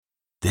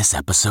This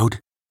episode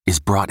is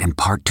brought in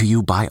part to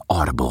you by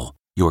Audible,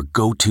 your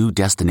go-to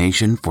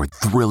destination for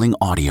thrilling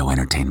audio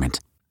entertainment.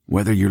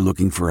 Whether you're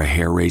looking for a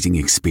hair-raising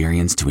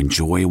experience to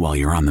enjoy while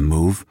you're on the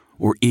move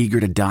or eager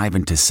to dive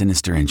into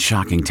sinister and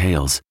shocking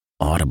tales,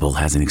 Audible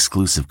has an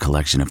exclusive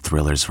collection of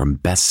thrillers from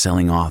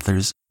best-selling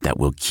authors that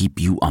will keep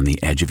you on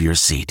the edge of your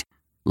seat.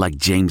 Like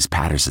James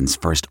Patterson's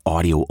first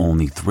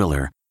audio-only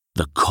thriller,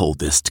 The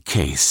Coldest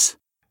Case.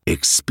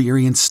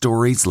 Experience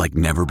stories like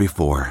never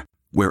before,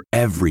 where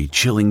every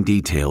chilling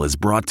detail is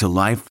brought to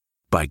life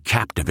by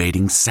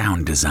captivating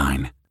sound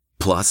design.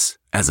 Plus,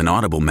 as an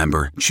Audible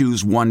member,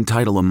 choose one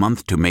title a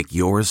month to make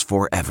yours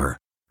forever.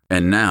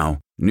 And now,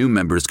 new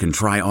members can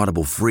try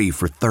Audible free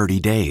for 30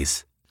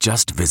 days.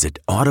 Just visit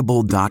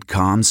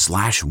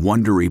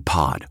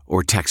audible.com/WonderyPod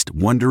or text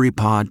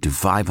WonderyPod to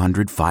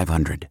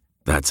 500-500.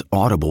 That's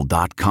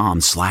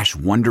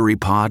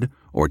audible.com/WonderyPod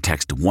or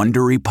text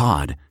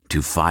WonderyPod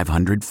to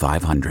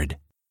 500-500.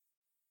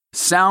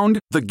 Sound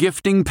the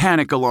gifting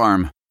panic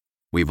alarm.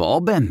 We've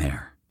all been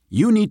there.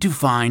 You need to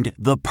find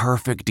the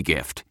perfect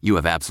gift. You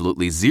have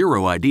absolutely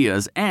zero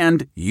ideas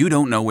and you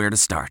don't know where to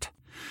start.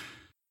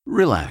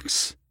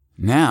 Relax.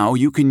 Now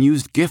you can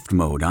use gift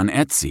mode on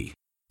Etsy.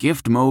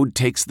 Gift mode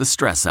takes the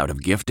stress out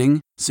of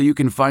gifting so you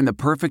can find the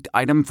perfect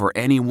item for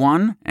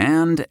anyone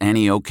and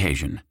any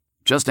occasion.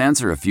 Just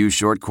answer a few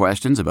short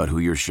questions about who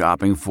you're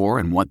shopping for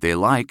and what they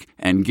like,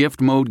 and Gift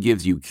Mode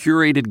gives you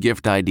curated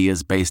gift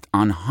ideas based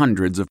on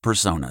hundreds of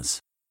personas.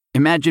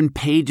 Imagine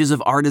pages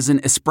of artisan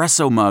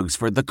espresso mugs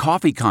for the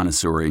coffee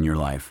connoisseur in your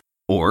life.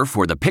 Or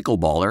for the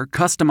pickleballer,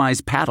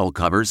 customized paddle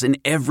covers in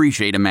every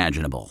shade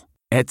imaginable.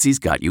 Etsy's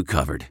got you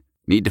covered.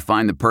 Need to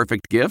find the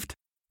perfect gift?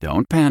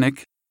 Don't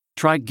panic.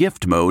 Try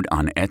Gift Mode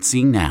on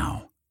Etsy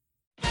now.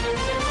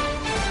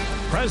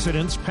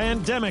 President's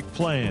pandemic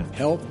plan.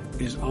 Help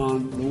is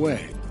on the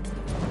way.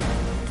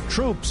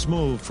 Troops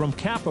moved from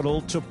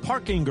Capitol to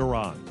parking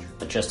garage.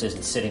 It just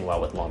isn't sitting well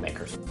with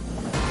lawmakers.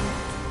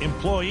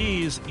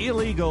 Employees'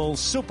 illegal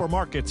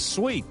supermarket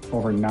sweep.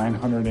 Over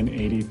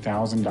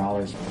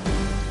 $980,000.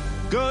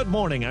 Good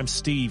morning, I'm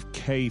Steve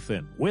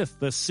Kathan with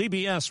the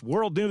CBS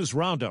World News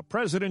Roundup.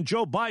 President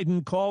Joe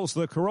Biden calls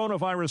the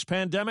coronavirus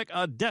pandemic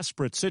a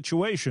desperate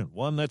situation,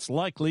 one that's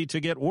likely to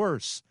get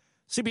worse.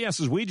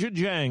 CBS's Weijia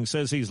Jiang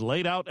says he's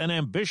laid out an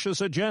ambitious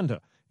agenda,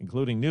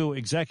 including new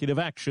executive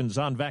actions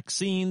on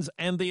vaccines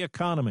and the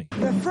economy.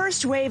 The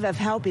first wave of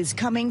help is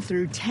coming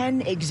through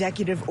 10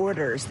 executive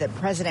orders that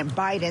President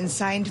Biden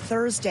signed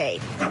Thursday.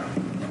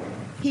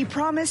 He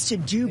promised to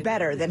do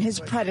better than his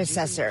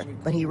predecessor,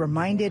 but he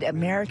reminded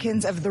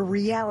Americans of the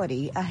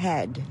reality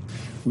ahead.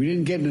 We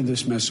didn't get into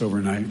this mess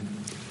overnight.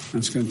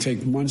 It's going to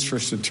take months for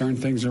us to turn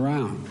things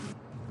around.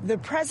 The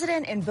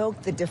president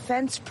invoked the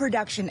Defense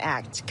Production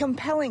Act,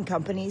 compelling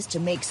companies to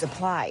make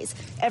supplies,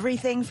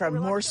 everything from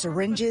more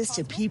syringes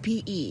to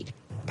PPE.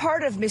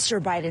 Part of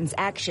Mr. Biden's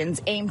actions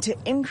aimed to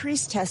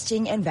increase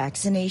testing and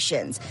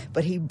vaccinations,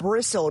 but he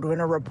bristled when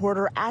a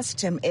reporter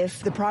asked him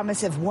if the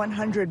promise of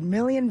 100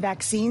 million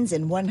vaccines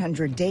in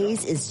 100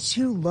 days is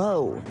too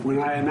low. When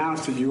I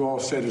announced it, you all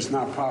said it's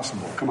not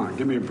possible. Come on,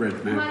 give me a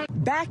break, man.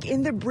 Back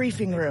in the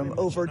briefing room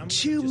over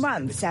 2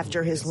 months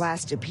after his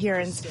last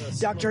appearance,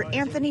 Dr.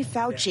 Anthony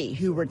Fauci,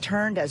 who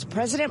returned as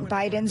President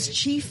Biden's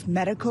chief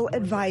medical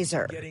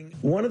advisor.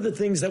 One of the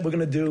things that we're going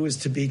to do is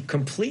to be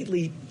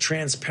completely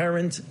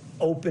transparent,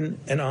 open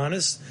and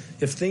honest.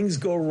 If things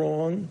go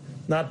wrong,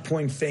 not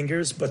point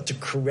fingers, but to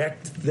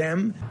correct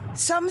them.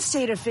 Some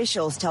state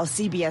officials tell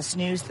CBS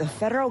News the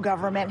federal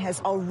government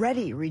has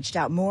already reached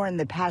out more in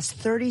the past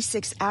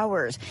 36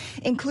 hours,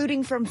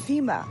 including from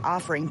FEMA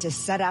offering to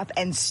set up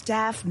and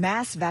staff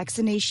mass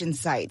vaccination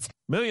sites.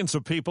 Millions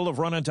of people have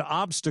run into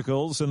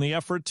obstacles in the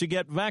effort to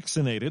get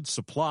vaccinated,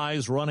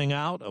 supplies running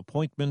out,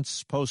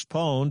 appointments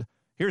postponed.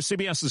 Here's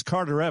CBS's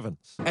Carter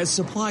Evans. As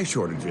supply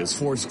shortages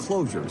force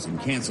closures and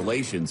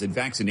cancellations at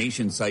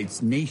vaccination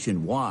sites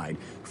nationwide,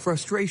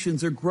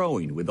 frustrations are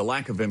growing with the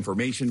lack of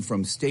information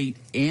from state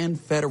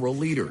and federal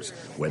leaders,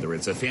 whether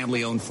it's a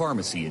family-owned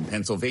pharmacy in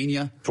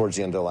Pennsylvania. Towards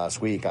the end of last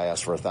week, I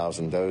asked for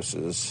 1,000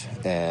 doses,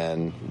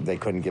 and they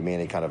couldn't give me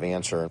any kind of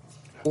answer.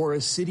 Or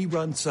a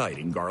city-run site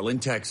in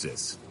Garland,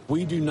 Texas.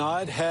 We do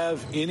not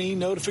have any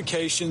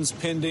notifications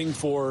pending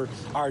for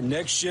our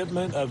next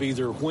shipment of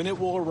either when it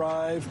will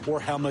arrive or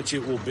how much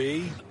it will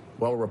be.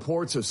 While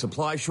reports of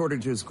supply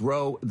shortages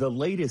grow, the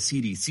latest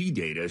CDC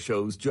data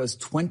shows just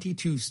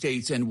 22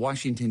 states and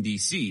Washington,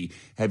 D.C.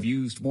 have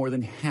used more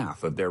than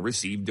half of their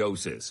received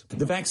doses.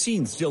 The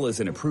vaccine still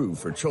isn't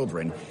approved for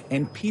children,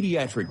 and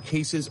pediatric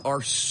cases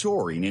are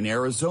soaring in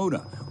Arizona,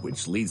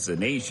 which leads the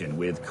nation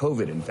with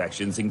COVID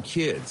infections in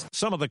kids.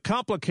 Some of the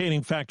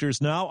complicating factors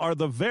now are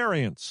the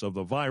variants of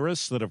the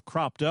virus that have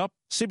cropped up.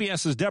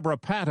 CBS's Deborah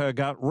Patta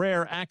got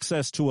rare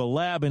access to a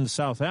lab in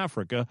South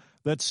Africa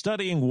that's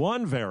studying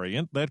one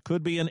variant that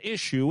could be an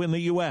issue in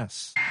the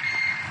U.S.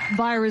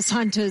 Virus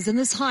hunters in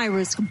this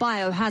high-risk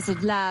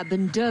biohazard lab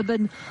in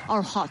Durban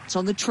are hot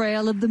on the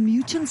trail of the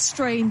mutant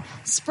strain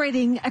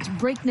spreading at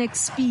breakneck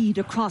speed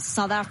across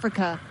South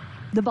Africa.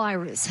 The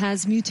virus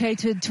has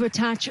mutated to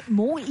attach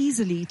more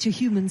easily to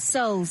human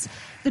cells.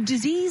 The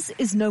disease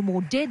is no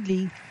more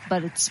deadly,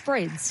 but it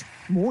spreads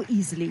more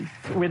easily.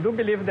 We do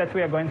believe that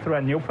we are going through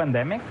a new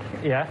pandemic,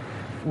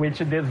 which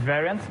these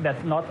variants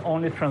that not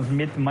only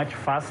transmit much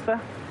faster,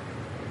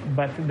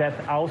 but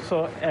that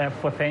also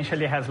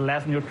potentially has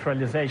less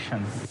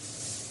neutralization.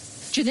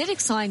 Genetic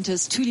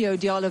scientist Tulio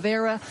de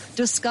Oliveira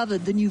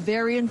discovered the new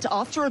variant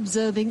after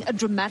observing a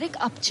dramatic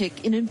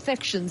uptick in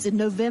infections in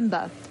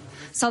November.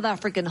 South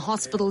African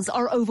hospitals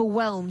are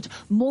overwhelmed,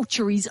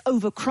 mortuaries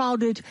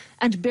overcrowded,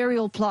 and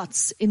burial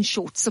plots in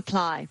short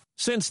supply.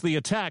 Since the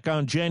attack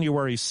on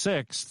January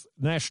 6th,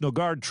 National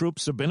Guard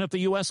troops have been at the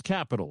U.S.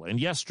 Capitol, and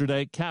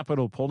yesterday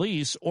Capitol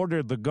Police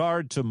ordered the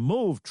Guard to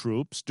move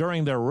troops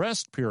during their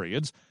rest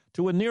periods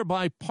to a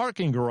nearby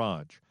parking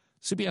garage.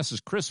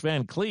 CBS's Chris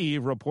Van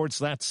Cleve reports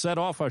that set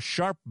off a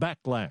sharp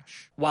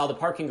backlash. While the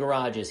parking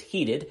garage is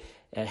heated,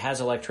 it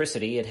has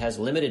electricity, it has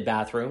limited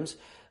bathrooms,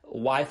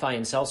 Wi-Fi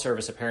and cell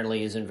service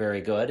apparently isn't very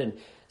good, and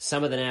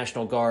some of the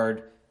National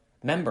Guard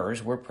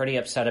members were pretty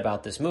upset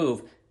about this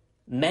move.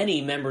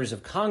 Many members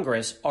of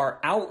Congress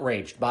are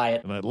outraged by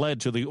it. And that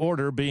led to the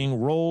order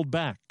being rolled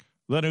back.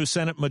 The new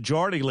Senate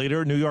Majority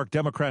Leader, New York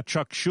Democrat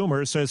Chuck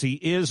Schumer, says he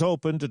is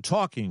open to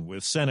talking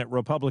with Senate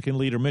Republican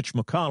leader Mitch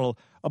McConnell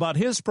about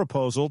his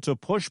proposal to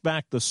push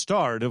back the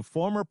start of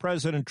former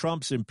President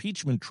Trump's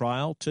impeachment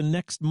trial to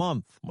next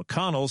month.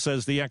 McConnell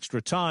says the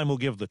extra time will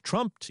give the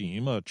Trump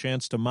team a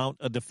chance to mount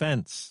a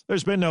defense.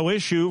 There's been no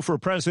issue for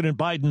President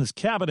Biden's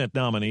cabinet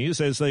nominees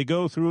as they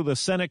go through the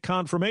Senate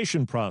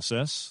confirmation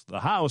process.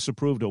 The House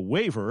approved a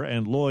waiver,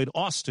 and Lloyd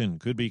Austin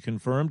could be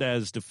confirmed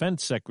as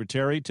defense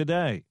secretary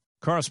today.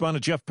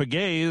 Correspondent Jeff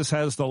Pegues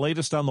has the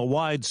latest on the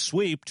wide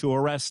sweep to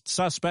arrest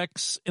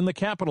suspects in the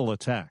Capitol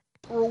attack.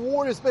 The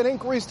reward has been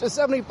increased to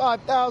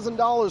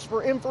 $75,000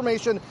 for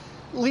information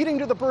leading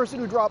to the person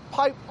who dropped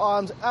pipe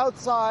bombs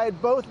outside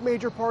both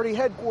major party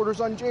headquarters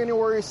on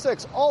January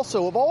 6th.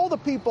 Also, of all the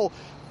people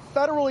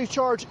federally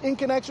charged in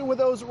connection with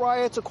those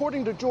riots,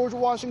 according to George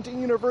Washington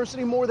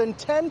University, more than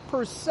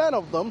 10%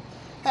 of them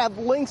have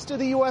links to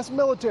the U.S.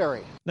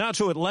 military. Now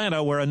to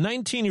Atlanta, where a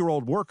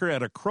 19-year-old worker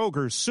at a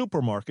Kroger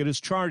supermarket is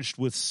charged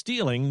with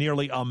stealing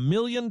nearly $1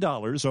 million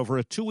over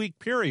a 2-week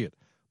period.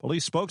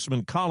 Police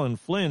spokesman Colin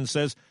Flynn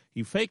says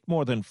he faked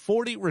more than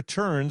 40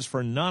 returns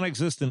for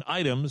non-existent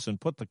items and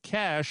put the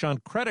cash on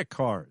credit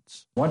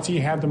cards. Once he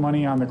had the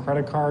money on the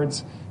credit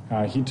cards,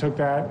 he took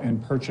that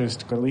and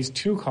purchased at least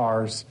 2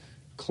 cars,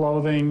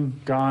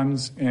 clothing,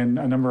 guns, and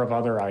a number of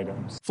other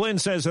items. Flynn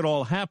says it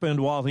all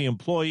happened while the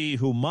employee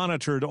who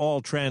monitored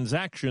all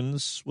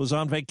transactions was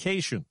on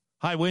vacation.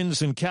 High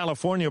winds in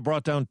California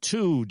brought down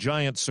 2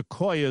 giant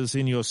sequoias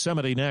in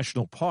Yosemite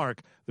National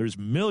Park. There's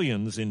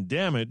millions in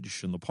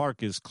damage, and the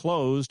park is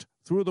closed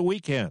through the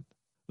weekend.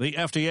 The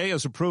FDA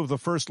has approved the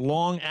first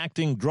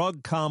long-acting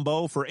drug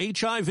combo for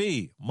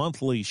HIV.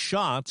 Monthly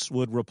shots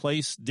would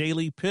replace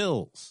daily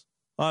pills.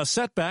 A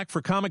setback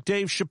for comic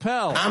Dave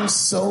Chappelle. I'm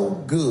so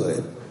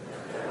good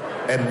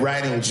at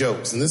writing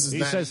jokes. And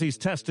he says he's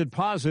tested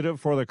positive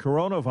for the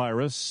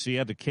coronavirus. He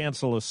had to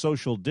cancel a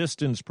social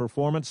distance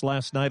performance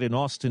last night in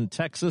Austin,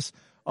 Texas.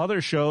 Other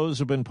shows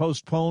have been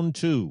postponed,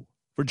 too.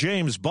 For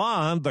James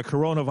Bond, the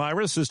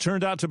coronavirus has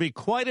turned out to be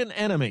quite an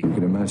enemy. You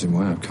can imagine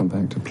why I've come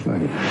back to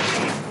play.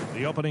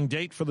 The opening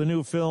date for the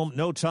new film,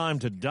 No Time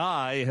to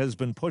Die, has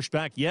been pushed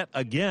back yet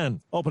again.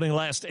 Opening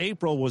last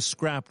April was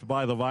scrapped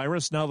by the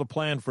virus. Now the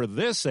plan for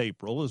this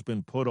April has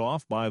been put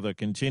off by the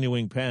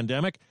continuing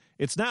pandemic.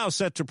 It's now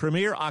set to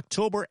premiere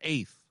October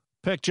 8th.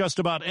 Pick just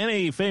about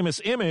any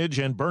famous image,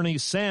 and Bernie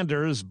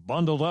Sanders,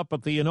 bundled up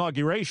at the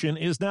inauguration,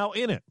 is now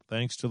in it,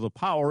 thanks to the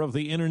power of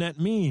the internet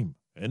meme.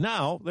 And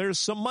now there's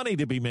some money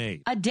to be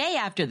made. A day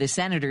after the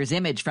senator's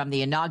image from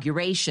the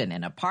inauguration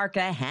in a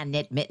parka,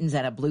 hand-knit mittens,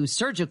 and a blue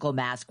surgical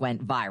mask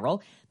went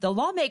viral, the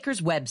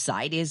lawmaker's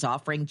website is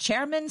offering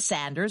Chairman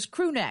Sanders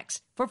crew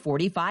necks for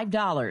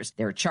 $45.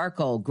 They're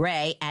charcoal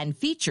gray and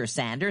feature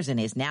Sanders in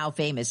his now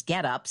famous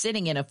getup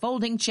sitting in a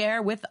folding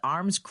chair with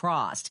arms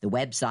crossed. The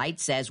website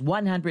says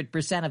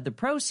 100% of the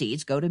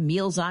proceeds go to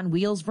Meals on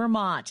Wheels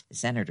Vermont. The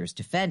senators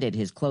defended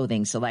his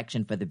clothing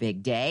selection for the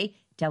big day,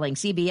 telling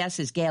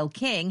CBS's Gayle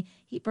King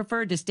he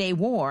preferred to stay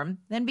warm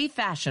than be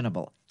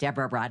fashionable.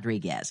 Deborah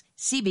Rodriguez,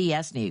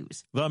 CBS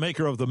News. The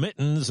maker of the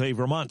mittens, a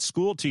Vermont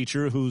school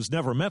teacher who's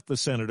never met the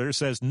senator,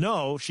 says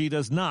no, she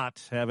does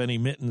not have any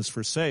mittens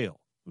for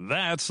sale.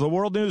 That's the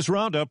World News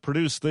Roundup,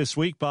 produced this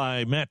week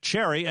by Matt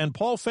Cherry and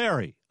Paul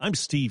Ferry. I'm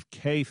Steve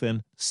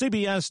Kathan,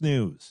 CBS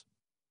News.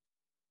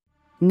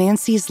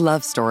 Nancy's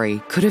love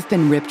story could have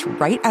been ripped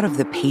right out of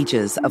the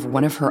pages of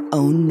one of her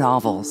own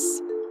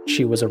novels.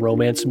 She was a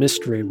romance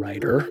mystery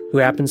writer who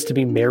happens to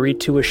be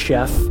married to a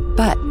chef.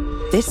 But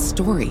this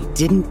story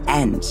didn't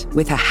end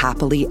with a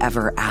happily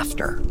ever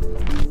after.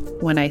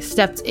 When I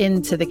stepped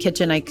into the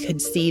kitchen, I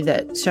could see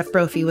that Chef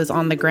Brophy was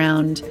on the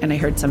ground, and I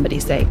heard somebody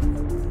say,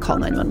 "Call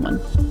 911."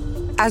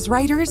 As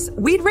writers,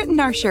 we'd written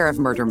our share of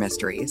murder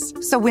mysteries.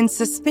 So when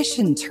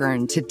suspicion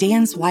turned to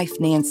Dan's wife,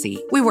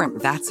 Nancy, we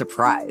weren't that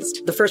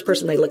surprised. The first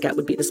person they look at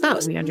would be the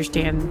spouse. We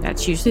understand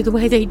that's usually the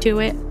way they do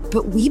it.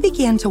 But we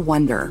began to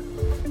wonder,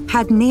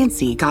 had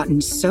Nancy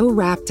gotten so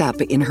wrapped up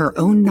in her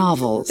own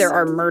novels... There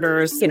are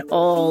murders in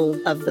all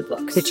of the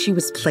books. ...that she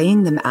was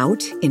playing them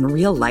out in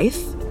real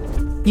life?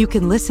 You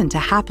can listen to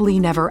Happily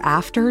Never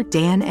After,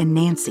 Dan and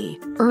Nancy,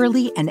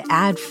 early and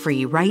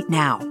ad-free right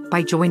now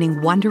by joining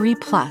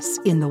Wondery Plus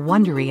in the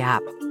Wondery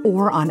app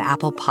or on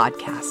Apple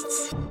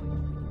Podcasts.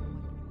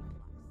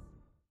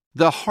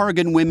 The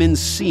Hargan women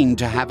seemed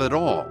to have it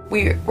all.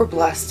 We were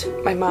blessed.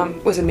 My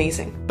mom was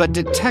amazing. But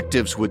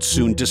detectives would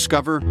soon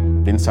discover...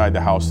 inside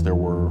the house, there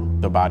were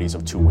the bodies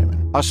of 2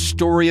 women. A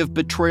story of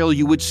betrayal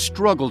you would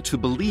struggle to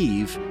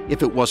believe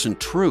if it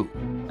wasn't true.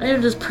 I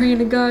am just praying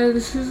to God,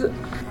 this is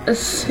a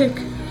sick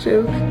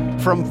joke.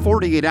 From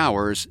 48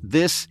 Hours,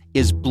 this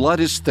is Blood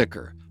is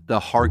Thicker, the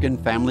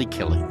Hargan Family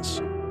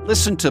Killings.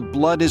 Listen to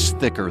Blood is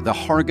Thicker, the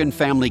Hargan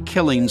Family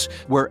Killings,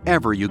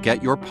 wherever you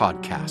get your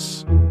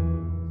podcasts.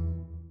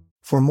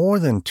 For more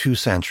than 2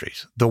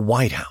 centuries, the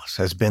White House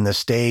has been the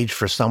stage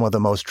for some of the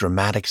most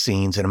dramatic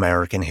scenes in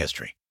American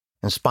history.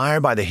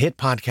 Inspired by the hit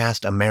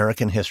podcast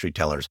American History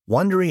Tellers,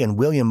 Wondery and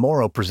William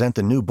Morrow present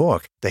the new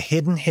book, The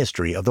Hidden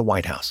History of the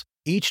White House.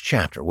 Each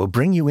chapter will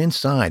bring you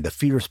inside the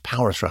fierce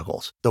power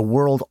struggles, the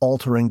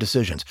world-altering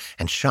decisions,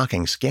 and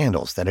shocking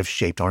scandals that have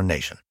shaped our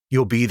nation.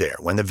 You'll be there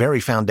when the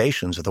very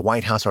foundations of the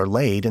White House are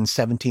laid in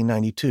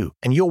 1792,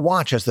 and you'll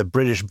watch as the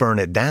British burn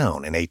it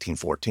down in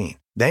 1814.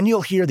 Then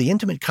you'll hear the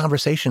intimate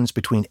conversations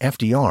between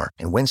FDR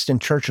and Winston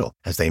Churchill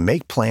as they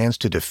make plans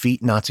to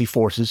defeat Nazi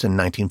forces in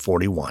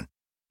 1941.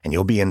 And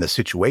you'll be in the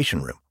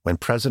Situation Room when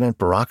President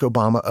Barack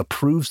Obama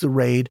approves the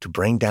raid to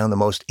bring down the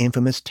most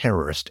infamous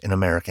terrorist in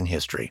American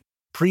history.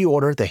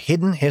 Pre-order The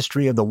Hidden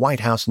History of the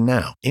White House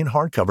now in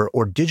hardcover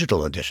or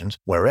digital editions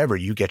wherever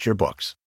you get your books.